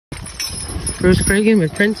Bruce Cragin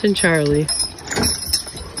with Prince and Charlie.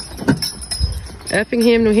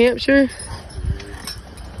 Effingham, New Hampshire.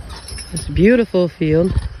 It's a beautiful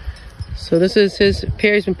field. So this is his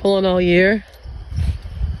pair he's been pulling all year.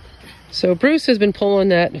 So Bruce has been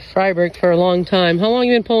pulling at Fryeburg for a long time. How long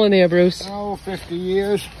have you been pulling there, Bruce? Oh, 50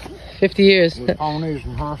 years. 50 years. With ponies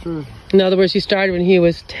and horses. In other words, he started when he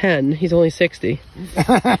was 10. He's only 60.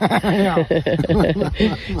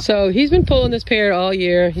 So he's been pulling this pair all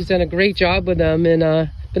year. He's done a great job with them and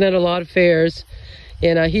been at a lot of fairs.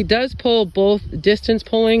 And he does pull both distance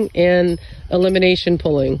pulling and elimination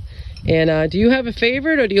pulling. And do you have a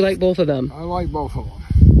favorite or do you like both of them? I like both of them.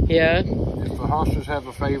 Yeah? If the horses have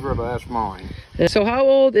a favorite, that's mine. And so how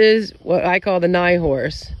old is what I call the nigh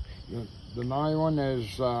horse? The nigh one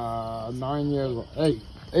is 9 years old.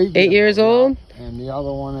 8 years old? And the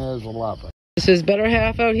other one is 11. This is better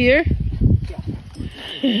half out here.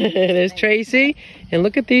 There's Tracy. And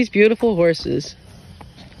look at these beautiful horses.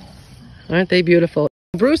 Aren't they beautiful?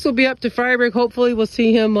 Bruce will be up to Fryeburg. Hopefully we'll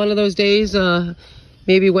see him one of those days,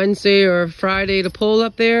 maybe Wednesday or Friday to pull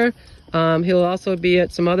up there. He'll also be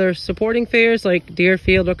at some other supporting fairs like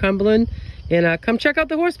Deerfield or Cumberland. And come check out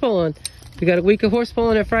the horse pulling. We got a week of horse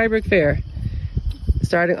pulling at Fryeburg Fair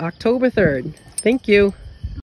starting October 3rd. Thank you.